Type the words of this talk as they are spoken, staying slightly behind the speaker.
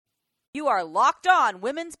You are Locked On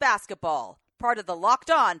Women's Basketball, part of the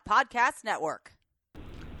Locked On Podcast Network.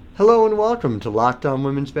 Hello and welcome to Locked On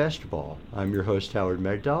Women's Basketball. I'm your host, Howard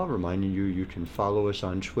Megdal, reminding you can follow us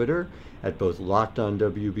on Twitter at both Locked On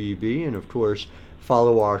WBB and, of course,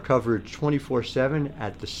 follow our coverage 24/7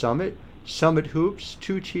 at the Summit Hoops,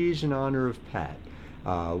 2 T's in honor of Pat,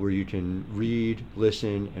 where you can read,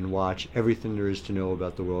 listen, and watch everything there is to know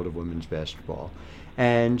about the world of women's basketball.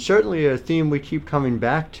 And certainly a theme we keep coming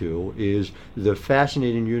back to is the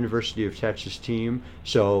fascinating University of Texas team.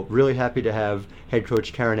 So really happy to have head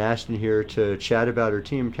coach Karen Aston here to chat about her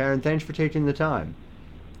team. Karen, thanks for taking the time.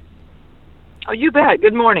 Oh, you bet.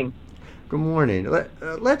 Good morning. Good morning.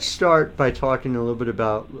 Let's start by talking a little bit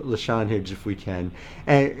about LaShawn Higgs, if we can.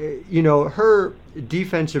 And, her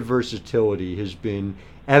defensive versatility has been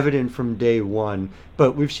evident from day one,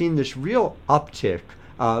 but we've seen this real uptick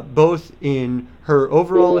both in her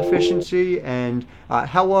overall efficiency and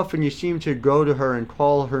how often you seem to go to her and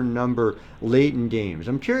call her number late in games.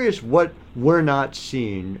 I'm curious what we're not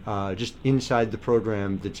seeing just inside the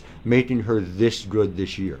program that's making her this good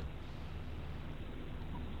this year.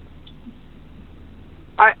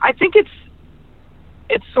 I think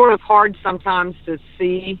it's sort of hard sometimes to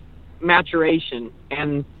see maturation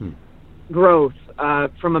and growth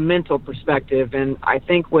from a mental perspective, and I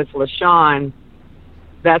think with LaShawn,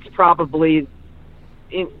 that's probably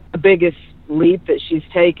the biggest leap that she's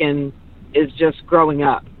taken is just growing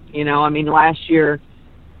up. Last year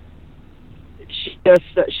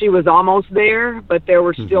she was almost there, but there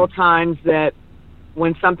were still times that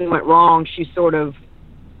when something went wrong, she sort of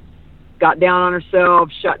got down on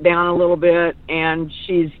herself, shut down a little bit, and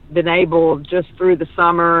she's been able just through the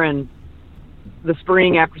summer and the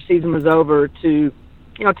spring after season was over to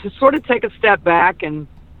sort of take a step back and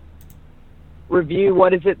review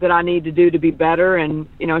what is it that I need to do to be better. And,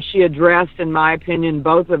 she addressed, in my opinion,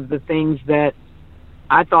 both of the things that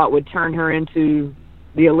I thought would turn her into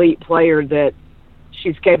the elite player that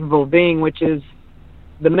she's capable of being, which is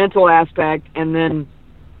the mental aspect and then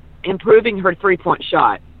improving her three-point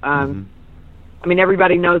shot.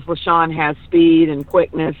 Everybody knows LaShawn has speed and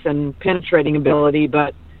quickness and penetrating ability,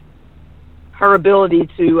 but her ability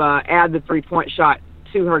to add the three-point shot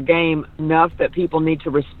to her game enough that people need to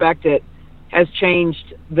respect it has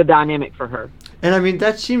changed the dynamic for her. And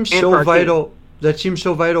that seems so vital. That seems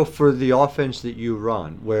so vital for the offense that you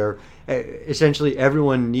run, where essentially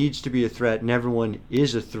everyone needs to be a threat and everyone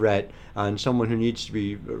is a threat and someone who needs to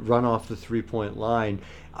be run off the three-point line.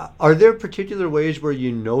 Are there particular ways where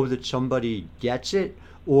you know that somebody gets it,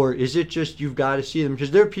 or is it just you've got to see them?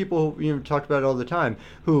 Because there are people, talk about it all the time,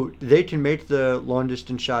 who they can make the long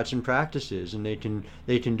distance shots in practices and they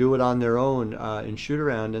can do it on their own in shoot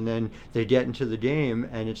around, and then they get into the game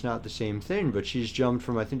and it's not the same thing. But she's jumped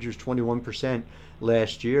from, I think she was 21%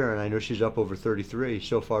 last year, and I know she's up over 33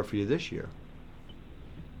 so far for you this year.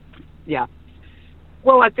 Yeah.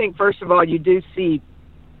 Well, I think first of all, you do see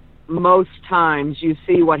most times you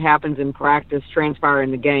see what happens in practice transpire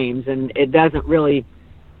in the games, and it doesn't really,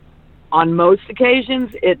 on most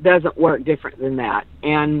occasions, it doesn't work different than that.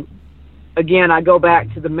 And again, I go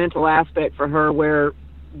back to the mental aspect for her, where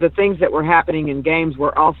the things that were happening in games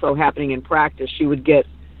were also happening in practice. She would get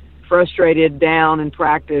frustrated down in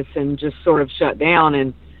practice and just sort of shut down.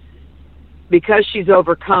 And because she's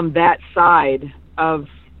overcome that side of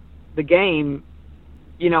the game,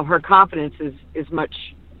 her confidence is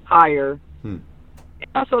much higher. I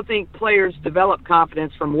also think players develop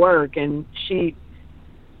confidence from work, and she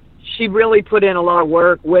really put in a lot of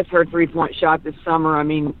work with her three-point shot this summer.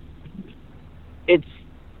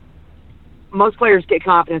 Most players get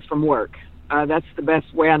confidence from work. That's the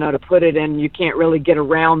best way I know to put it, and you can't really get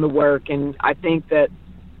around the work. And I think that,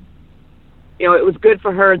 it was good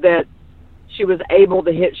for her that she was able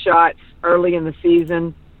to hit shots early in the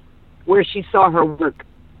season where she saw her work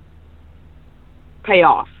pay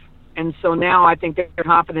off. And so now I think their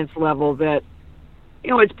confidence level that,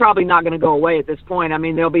 it's probably not going to go away at this point.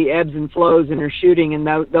 There'll be ebbs and flows in her shooting and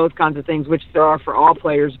those kinds of things, which there are for all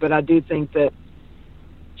players. But I do think that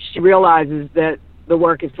she realizes that the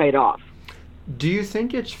work has paid off. Do you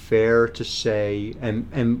think it's fair to say,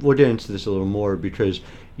 and we'll get into this a little more because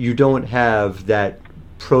you don't have that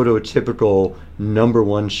prototypical number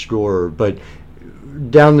one scorer, but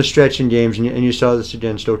down the stretch in games, and you saw this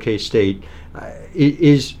against OK State,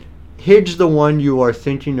 is Higgs the one you are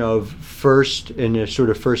thinking of first in a sort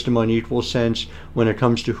of first among equal sense when it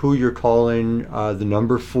comes to who you're calling the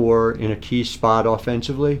number 4 in a key spot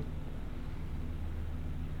offensively?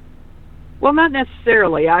 Well, not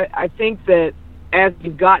necessarily. I think that as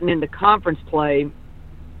we've gotten into conference play,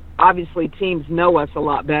 obviously teams know us a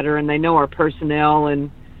lot better and they know our personnel, and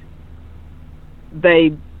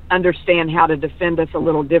they understand how to defend us a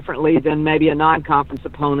little differently than maybe a non-conference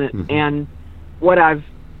opponent. Mm-hmm. And what I've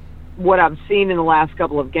seen in the last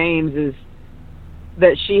couple of games is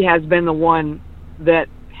that she has been the one that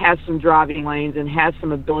has some driving lanes and has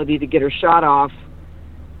some ability to get her shot off,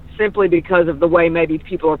 simply because of the way maybe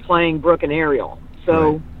people are playing Brooke and Ariel.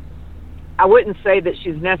 So right. I wouldn't say that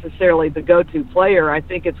she's necessarily the go-to player. I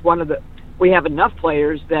think it's we have enough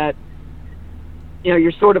players that, you know,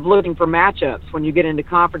 you're sort of looking for matchups when you get into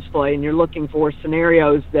conference play, and you're looking for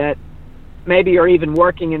scenarios that maybe are even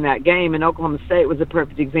working in that game. And Oklahoma State was a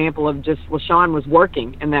perfect example of just LaShawn was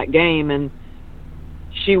working in that game, and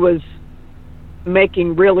she was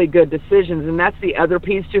making really good decisions. And that's the other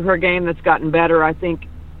piece to her game that's gotten better. I think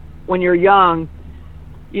when you're young,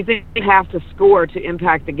 you think you have to score to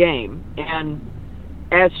impact the game. And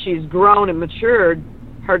as she's grown and matured,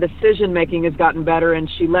 her decision-making has gotten better, and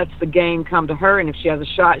she lets the game come to her. And if she has a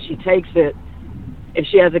shot, she takes it. If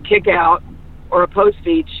she has a kick-out or a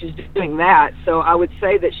post-feed, she's doing that. So I would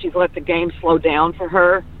say that she's let the game slow down for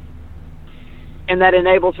her, and that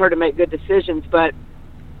enables her to make good decisions. But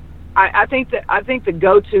I think the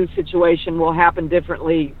go-to situation will happen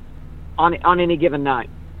differently on any given night.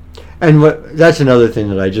 And that's another thing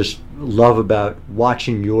that I just love about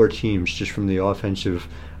watching your teams, just from the offensive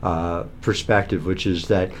perspective, which is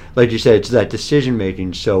that, like you said, it's that decision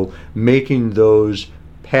making. So making those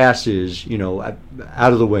passes, you know,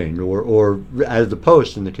 out of the wing or out of the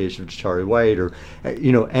post in the case of Jatari White, or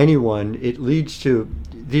you know, anyone, it leads to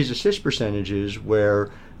these assist percentages where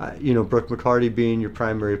you know, Brooke McCarty being your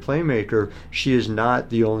primary playmaker, she is not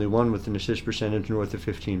the only one with an assist percentage north of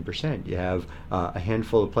 15%. You have a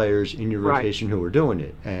handful of players in your rotation who are doing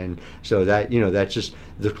it. And so that, you know, that's just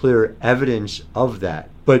the clear evidence of that.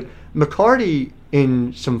 But McCarty,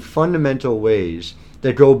 in some fundamental ways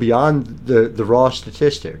that go beyond the raw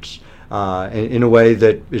statistics, in a way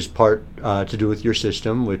that is part to do with your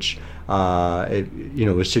system, which you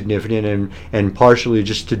know, is significant, and partially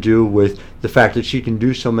just to do with the fact that she can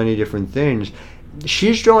do so many different things.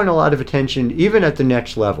 She's drawing a lot of attention even at the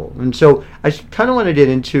next level. And so I kind of want to get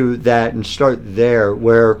into that and start there,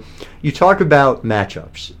 where you talk about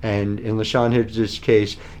matchups. And in LaShawn Higgs'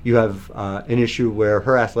 case, you have an issue where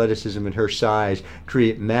her athleticism and her size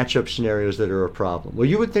create matchup scenarios that are a problem. Well,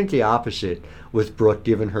 you would think the opposite with Brooke,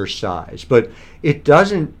 given her size. But it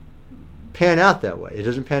doesn't pan out that way. It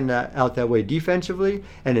doesn't pan out that way defensively,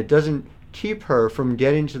 and it doesn't keep her from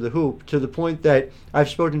getting to the hoop, to the point that I've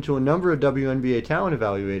spoken to a number of WNBA talent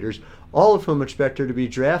evaluators, all of whom expect her to be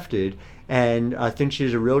drafted, and I think she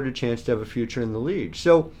has a real good chance to have a future in the league.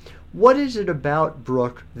 So what is it about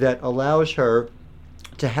Brooke that allows her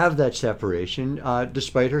to have that separation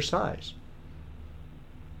despite her size?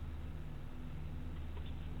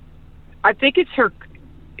 I think it's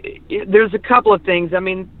there's a couple of things. I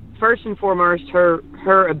mean, first and foremost,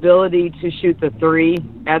 her ability to shoot the three,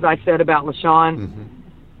 as I said about LaShawn,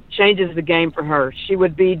 changes the game for her. She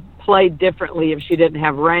would be played differently if she didn't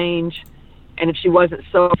have range, and if she wasn't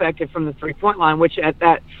so effective from the three-point line, which at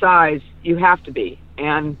that size you have to be.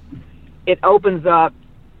 And it opens up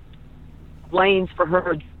lanes for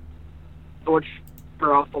her to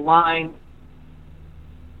her off the line,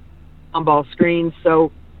 on ball screens.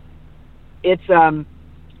 So it's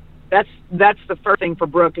that's the first thing for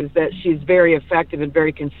Brooke, is that she's very effective and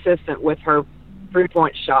very consistent with her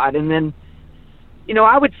three-point shot. And then, you know,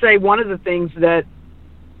 I would say one of the things that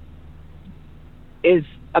is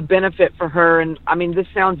a benefit for her, and I mean, this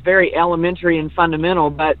sounds very elementary and fundamental,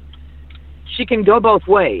 but she can go both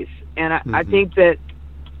ways. And I think that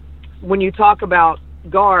when you talk about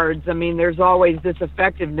guards, I mean, there's always this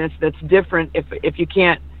effectiveness that's different if you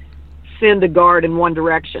can't send a guard in one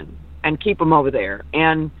direction and keep them over there.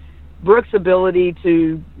 And Brooke's ability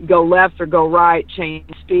to go left or go right, change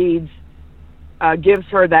speeds, gives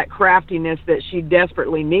her that craftiness that she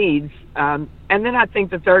desperately needs. And then I think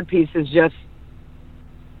the third piece is just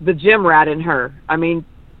the gym rat in her. I mean,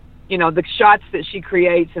 you know, the shots that she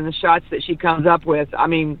creates and the shots that she comes up with, I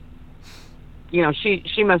mean, you know,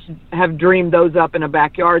 she must have dreamed those up in a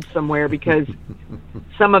backyard somewhere, because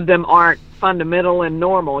some of them aren't fundamental and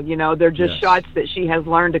normal. You know, they're just shots that she has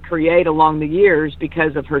learned to create along the years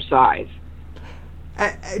because of her size.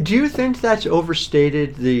 Do you think that's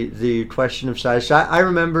overstated, the question of size? I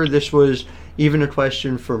remember this was even a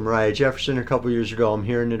question for Mariah Jefferson a couple years ago. I'm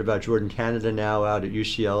hearing it about Jordan Canada now out at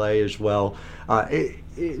UCLA as well.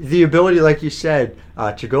 The ability, like you said,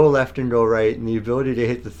 to go left and go right, and the ability to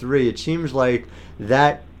hit the three, it seems like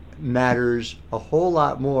that matters a whole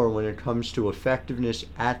lot more when it comes to effectiveness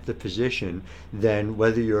at the position than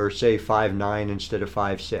whether you're, say, 5'9" instead of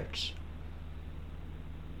 5'6".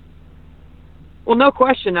 Well, no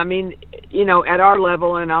question. I mean, at our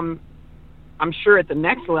level, and I'm sure at the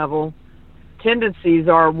next level, tendencies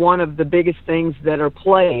are one of the biggest things that are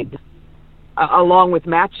played, along with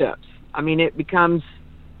matchups. I mean, it becomes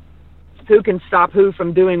who can stop who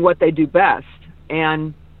from doing what they do best.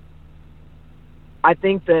 And I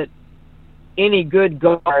think that any good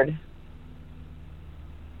guard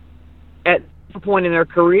at some point in their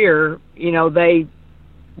career,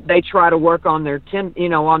 they try to work on their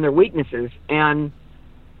on their weaknesses. And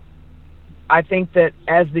I think that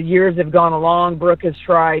as the years have gone along, Brooke has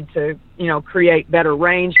tried to, create better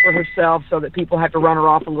range for herself so that people have to run her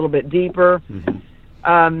off a little bit deeper.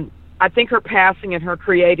 Mm-hmm. I think her passing and her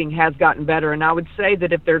creating has gotten better. And I would say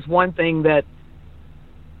that if there's one thing that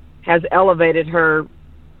has elevated her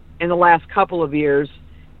in the last couple of years,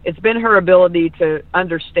 it's been her ability to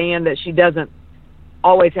understand that she doesn't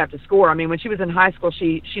always have to score. I mean, when she was in high school,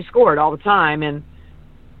 she scored all the time. And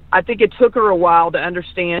I think it took her a while to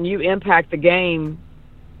understand you impact the game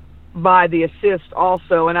by the assist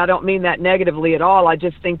also. And I don't mean that negatively at all. I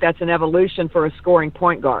just think that's an evolution for a scoring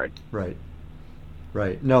point guard. Right.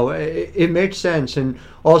 Right. No, it makes sense. And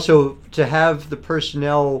also to have the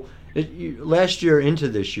personnel last year into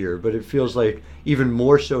this year, but it feels like even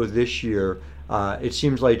more so this year, it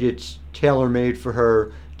seems like it's tailor-made for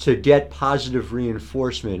her to get positive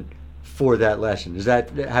reinforcement for that lesson. Is that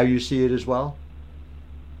how you see it as well?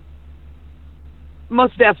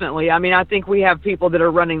 Most definitely. I mean, I think we have people that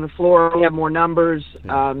are running the floor. We have more numbers.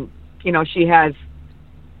 Yeah.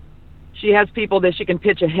 She has people that she can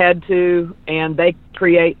pitch ahead to, and they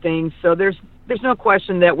create things. So there's no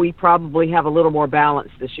question that we probably have a little more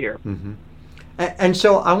balance this year. Mm-hmm. And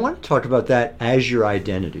so I want to talk about that as your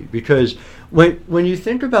identity, because when you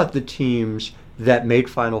think about the teams that make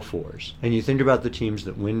Final Fours and you think about the teams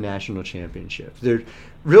that win national championships, they're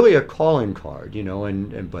really a calling card,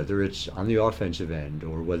 and whether it's on the offensive end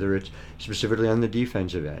or whether it's specifically on the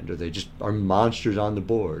defensive end, or they just are monsters on the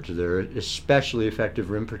boards, or they're especially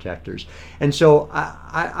effective rim protectors. And so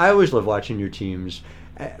I always love watching your teams,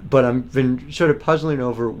 but I've been sort of puzzling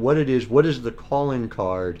over what is the calling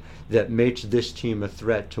card that makes this team a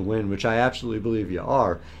threat to win, which I absolutely believe you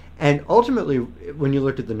are. And ultimately, when you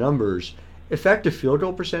look at the numbers, effective field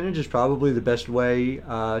goal percentage is probably the best way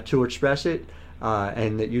to express it,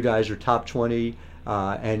 and that you guys are top 20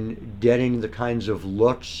 and getting the kinds of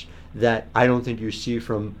looks that I don't think you see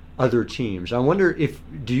from other teams. I wonder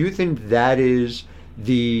do you think that is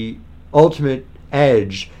the ultimate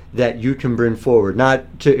edge that you can bring forward,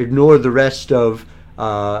 not to ignore the rest of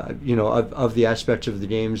of the aspects of the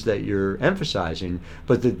games that you're emphasizing,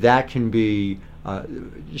 but that can be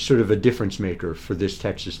sort of a difference maker for this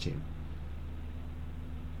Texas team?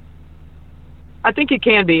 I think it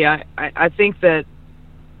can be. I think that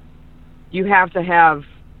you have to have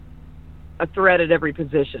a threat at every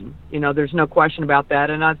position. There's no question about that.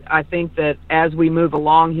 And I think that as we move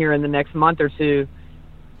along here in the next month or two,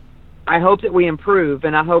 I hope that we improve,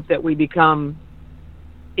 and I hope that we become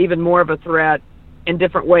even more of a threat in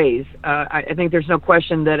different ways. I think there's no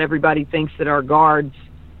question that everybody thinks that our guards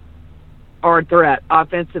are a threat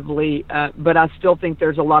offensively, but I still think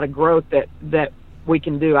there's a lot of growth that we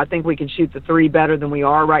can do. I think we can shoot the three better than we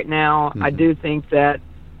are right now. Mm-hmm. I do think that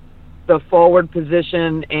the forward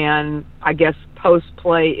position and I guess post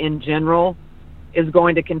play in general is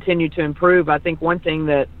going to continue to improve. I think one thing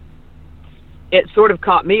that it sort of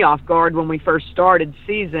caught me off guard when we first started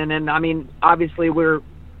season, and I mean, obviously we're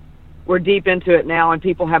deep into it now and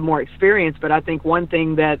people have more experience, but I think one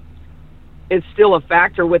thing that is still a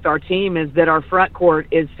factor with our team is that our front court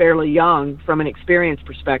is fairly young from an experience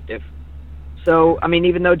perspective. So, I mean,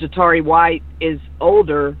 even though Jatari White is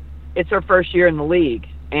older, it's her first year in the league,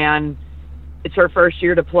 and it's her first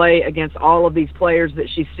year to play against all of these players that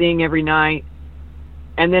she's seeing every night,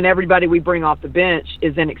 and then everybody we bring off the bench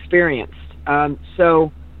is inexperienced.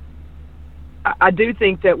 So I do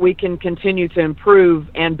think that we can continue to improve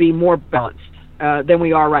and be more balanced than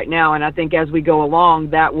we are right now, and I think as we go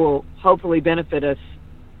along, that will hopefully benefit us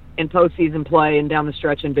in postseason play and down the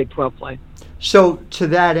stretch in Big 12 play. So to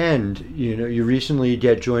that end, you recently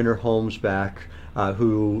get Joyner Holmes back,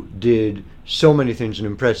 who did so many things and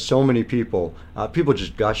impressed so many people. People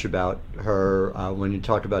just gush about her when you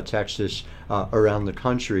talk about Texas around the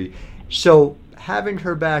country. So having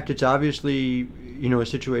her back, it's obviously a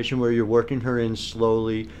situation where you're working her in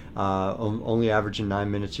slowly, only averaging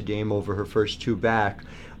 9 minutes a game over her first two back.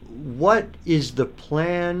 What is the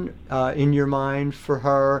plan in your mind for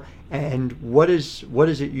her, and what is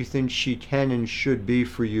it you think she can and should be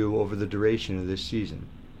for you over the duration of this season?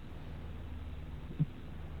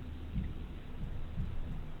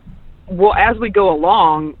 Well, as we go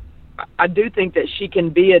along, I do think that she can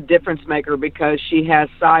be a difference maker because she has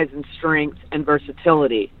size and strength and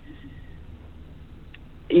versatility.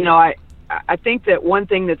 You know, I think that one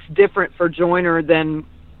thing that's different for Joyner than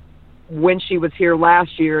when she was here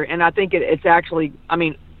last year, and I think it's actually, I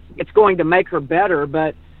mean, it's going to make her better,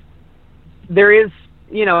 but there is,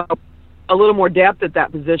 you know, a little more depth at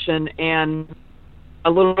that position and a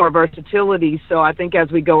little more versatility. So I think as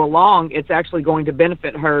we go along, it's actually going to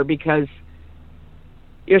benefit her because,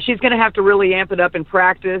 you know, she's going to have to really amp it up in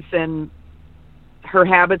practice, and her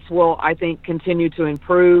habits will, I think, continue to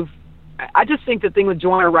improve. I just think the thing with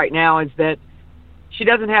Joyner right now is that she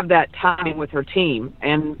doesn't have that timing with her team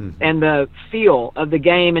and the feel of the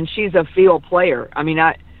game, and she's a feel player. I mean,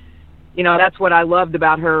 you know, that's what I loved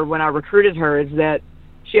about her when I recruited her, is that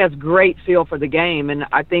she has great feel for the game, and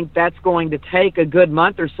I think that's going to take a good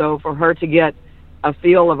month or so for her to get a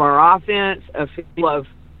feel of our offense, a feel of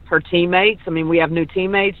her teammates. I mean, we have new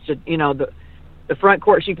teammates. You know, the front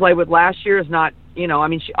court she played with last year is not, you know, I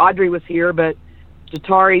mean, Audrey was here, but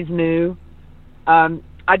Jatari's new.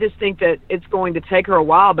 I just think that it's going to take her a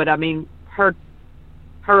while, but I mean,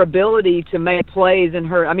 her ability to make plays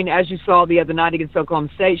and I mean, as you saw the other night against Oklahoma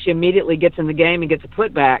State, she immediately gets in the game and gets a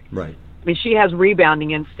putback. Right. I mean, she has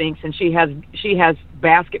rebounding instincts and she has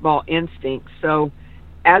basketball instincts. So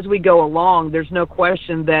as we go along, there's no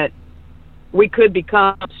question that we could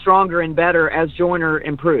become stronger and better as Joyner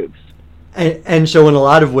improves. And so in a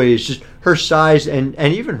lot of ways, just her size and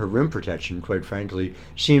even her rim protection, quite frankly,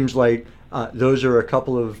 seems like those are a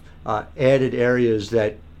couple of added areas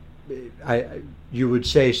that you would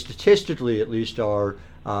say statistically at least are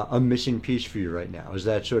a missing piece for you right now. Is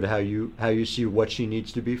that sort of how you see what she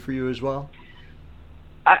needs to be for you as well?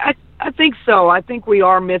 I think so. I think we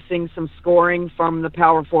are missing some scoring from the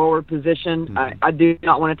power forward position. Mm-hmm. I do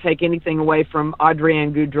not want to take anything away from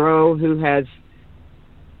Adrienne Goudreau, who has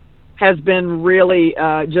been really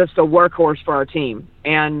just a workhorse for our team.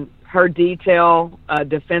 And her detail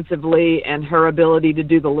defensively and her ability to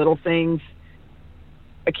do the little things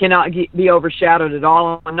cannot be overshadowed at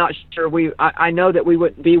all. I'm not sure I know that we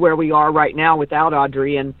wouldn't be where we are right now without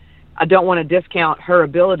Audrey, and I don't want to discount her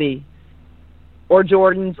ability or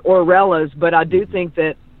Jordan's or Rella's, but I do think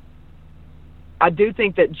that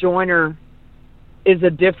Joyner is a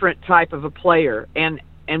different type of a player and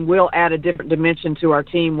will add a different dimension to our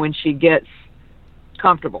team when she gets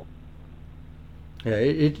comfortable. Yeah,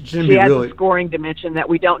 it's going to be really... She has a scoring dimension that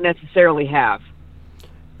we don't necessarily have.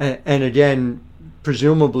 And again,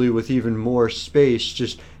 presumably with even more space,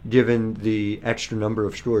 just given the extra number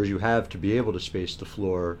of scorers you have to be able to space the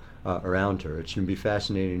floor around her. It's going to be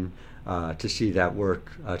fascinating to see that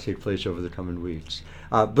work take place over the coming weeks.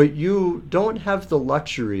 But you don't have the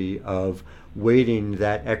luxury of waiting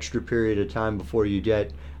that extra period of time before you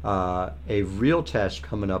get a real test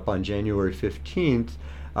coming up on January 15th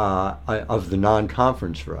of the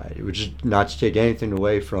non-conference variety, which is not to take anything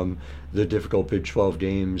away from the difficult Big 12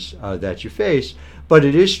 games that you face. But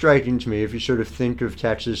it is striking to me, if you sort of think of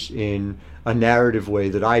Texas in a narrative way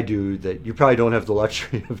that I do, that you probably don't have the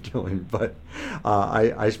luxury of doing, but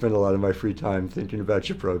I spend a lot of my free time thinking about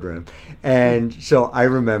your program. And so I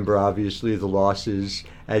remember, obviously, the losses,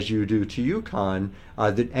 as you do, to UConn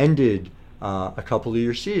that ended a couple of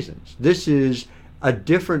your seasons. This is a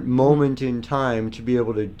different moment in time to be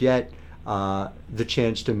able to get the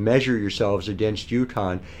chance to measure yourselves against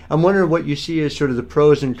UConn. I'm wondering what you see as sort of the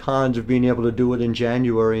pros and cons of being able to do it in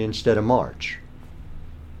January instead of March.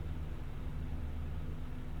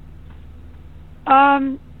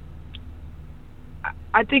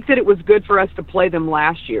 I think that it was good for us to play them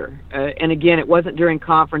last year. And again, it wasn't during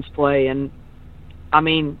conference play. And I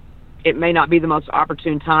mean, it may not be the most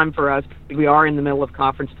opportune time for us. We are in the middle of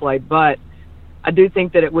conference play, but I do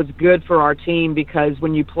think that it was good for our team because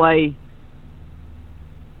when you play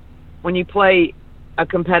a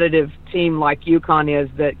competitive team like UConn is,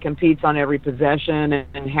 that competes on every possession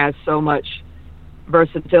and has so much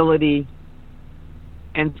versatility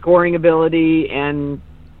and scoring ability, and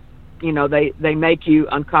you know they make you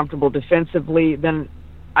uncomfortable defensively, then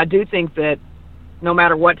I do think that no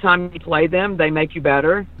matter what time you play them, they make you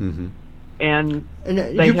better. Mm-hmm. And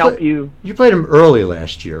they help you. You played them early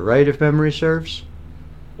last year, right, if memory serves?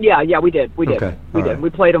 Yeah, we did. Okay. We did. Right. We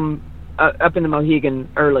played them up in the Mohegan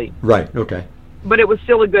early. Right, okay. But it was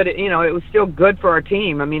still it was still good for our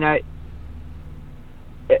team. I mean,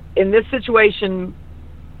 in this situation,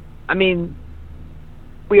 I mean,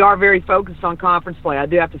 we are very focused on conference play. I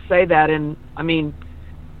do have to say that. And, I mean,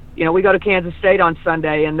 you know, we go to Kansas State on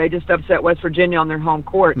Sunday, and they just upset West Virginia on their home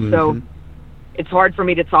court. Mm-hmm. So it's hard for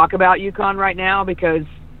me to talk about UConn right now because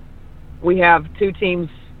we have two teams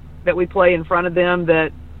that we play in front of them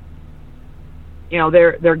that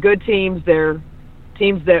they're good teams. They're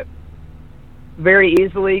teams that very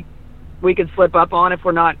easily we could slip up on if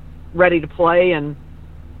we're not ready to play. And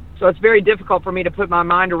so it's very difficult for me to put my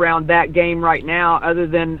mind around that game right now, other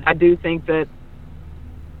than I do think that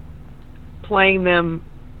playing them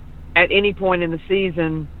at any point in the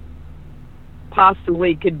season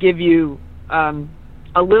possibly could give you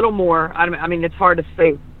a little more. I mean, it's hard to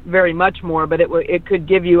say very much more, but it could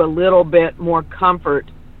give you a little bit more comfort,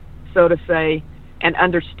 so to say, and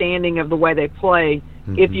understanding of the way they play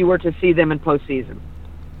if you were to see them in postseason.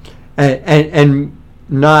 And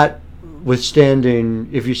notwithstanding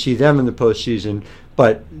if you see them in the postseason,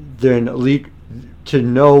 but they're an elite, to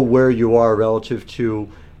know where you are relative to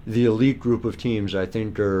the elite group of teams, I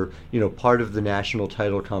think are, part of the national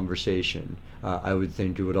title conversation. I would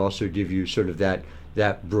think it would also give you sort of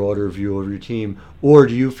that broader view of your team. Or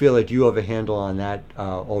do you feel like you have a handle on that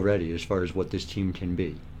already as far as what this team can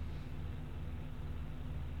be?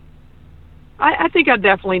 I think I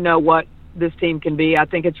definitely know what this team can be. I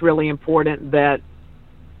think it's really important that,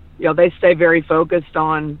 they stay very focused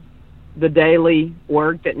on the daily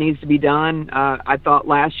work that needs to be done. I thought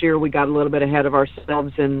last year we got a little bit ahead of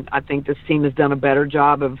ourselves, and I think this team has done a better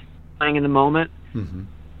job of playing in the moment. Mm-hmm.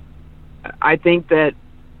 I think that,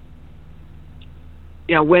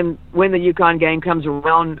 when the UConn game comes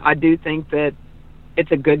around, I do think that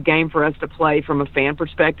it's a good game for us to play from a fan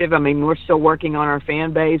perspective. I mean, we're still working on our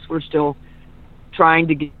fan base. We're still trying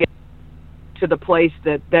to get to the place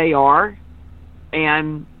that they are.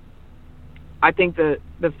 And I think the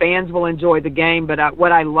fans will enjoy the game. But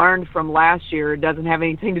what I learned from last year doesn't have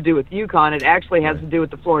anything to do with UConn. It actually has to do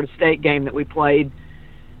with the Florida State game that we played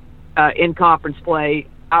in conference play,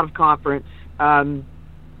 out of conference. I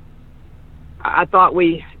thought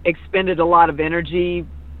we expended a lot of energy,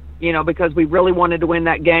 because we really wanted to win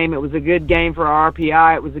that game. It was a good game for our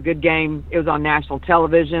RPI. It was a good game. It was on national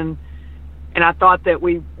television. And I thought that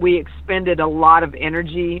we expended a lot of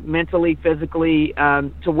energy, mentally, physically,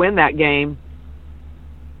 to win that game,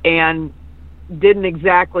 and didn't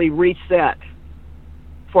exactly reset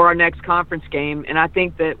for our next conference game. And I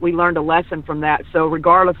think that we learned a lesson from that. So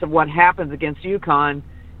regardless of what happens against UConn,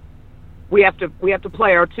 we have to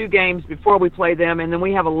play our two games before we play them, and then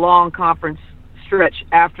we have a long conference stretch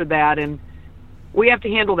after that, and we have to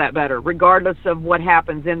handle that better. Regardless of what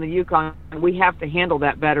happens in the UConn, we have to handle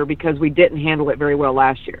that better because we didn't handle it very well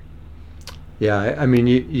last year. Yeah, I mean,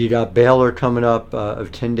 you got Baylor coming up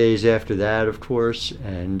of 10 days after that, of course,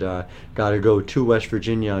 and got to go to West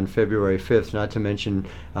Virginia on February 5th, not to mention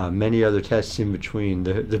many other tests in between.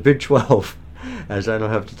 The Big 12, as I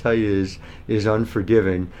don't have to tell you, is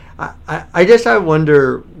unforgiving. I guess I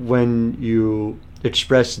wonder, when you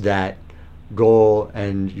express that goal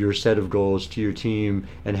and your set of goals to your team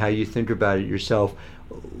and how you think about it yourself,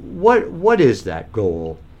 what is that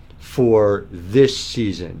goal for this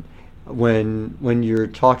season? When you're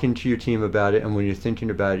talking to your team about it and when you're thinking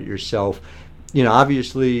about it yourself,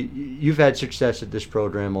 obviously you've had success at this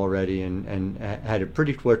program already and had it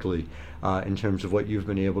pretty quickly in terms of what you've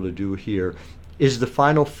been able to do here. Is the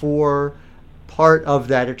Final Four part of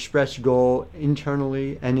that expressed goal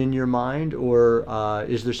internally and in your mind, or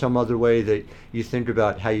is there some other way that you think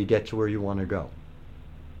about how you get to where you want to go?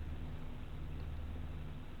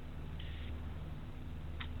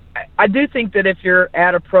 I do think that if you're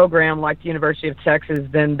at a program like the University of Texas,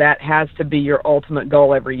 then that has to be your ultimate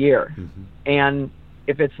goal every year. Mm-hmm. And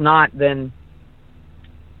if it's not, then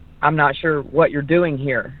I'm not sure what you're doing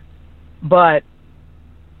here. But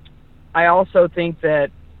I also think that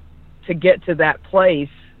to get to that place,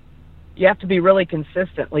 you have to be really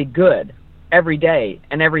consistently good every day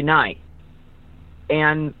and every night.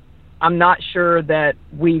 And I'm not sure that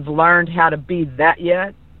we've learned how to be that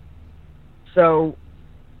yet. So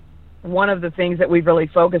one of the things that we've really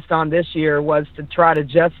focused on this year was to try to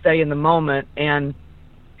just stay in the moment, and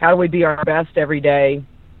how do we be our best every day?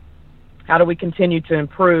 How do we continue to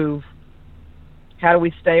improve? How do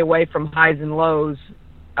we stay away from highs and lows?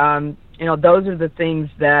 Those are the things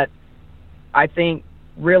that I think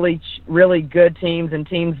really, really good teams and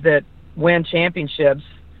teams that win championships,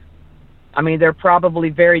 I mean, they're probably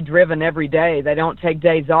very driven every day. They don't take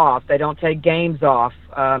days off. They don't take games off.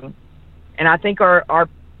 And I think our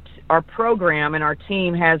program and our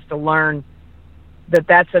team has to learn that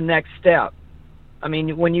that's the next step. I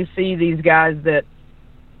mean, when you see these guys that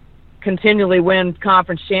continually win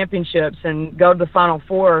conference championships and go to the Final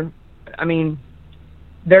Four, I mean,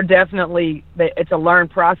 it's a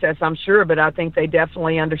learned process, I'm sure, but I think they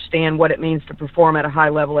definitely understand what it means to perform at a high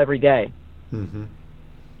level every day. Mm-hmm.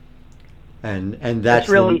 And that's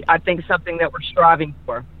really, I think, something that we're striving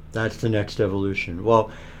for. That's the next evolution.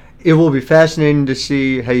 Well, It will be fascinating to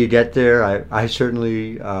see how you get there. I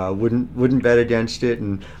certainly wouldn't bet against it,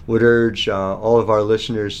 and would urge all of our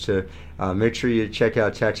listeners to make sure you check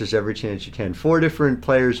out Texas every chance you can. 4 different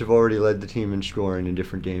players have already led the team in scoring in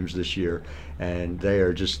different games this year, and they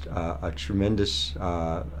are just a tremendous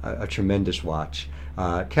watch.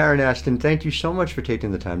 Karen Aston, thank you so much for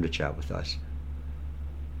taking the time to chat with us.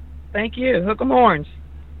 Thank you. Hook 'em horns.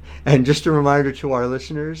 And just a reminder to our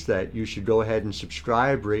listeners that you should go ahead and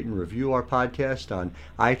subscribe, rate, and review our podcast on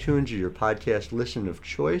iTunes or your podcast listen of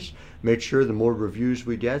choice. Make sure the more reviews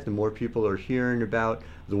we get, the more people are hearing about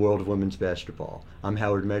the world of women's basketball. I'm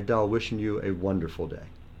Howard Megdal, wishing you a wonderful day.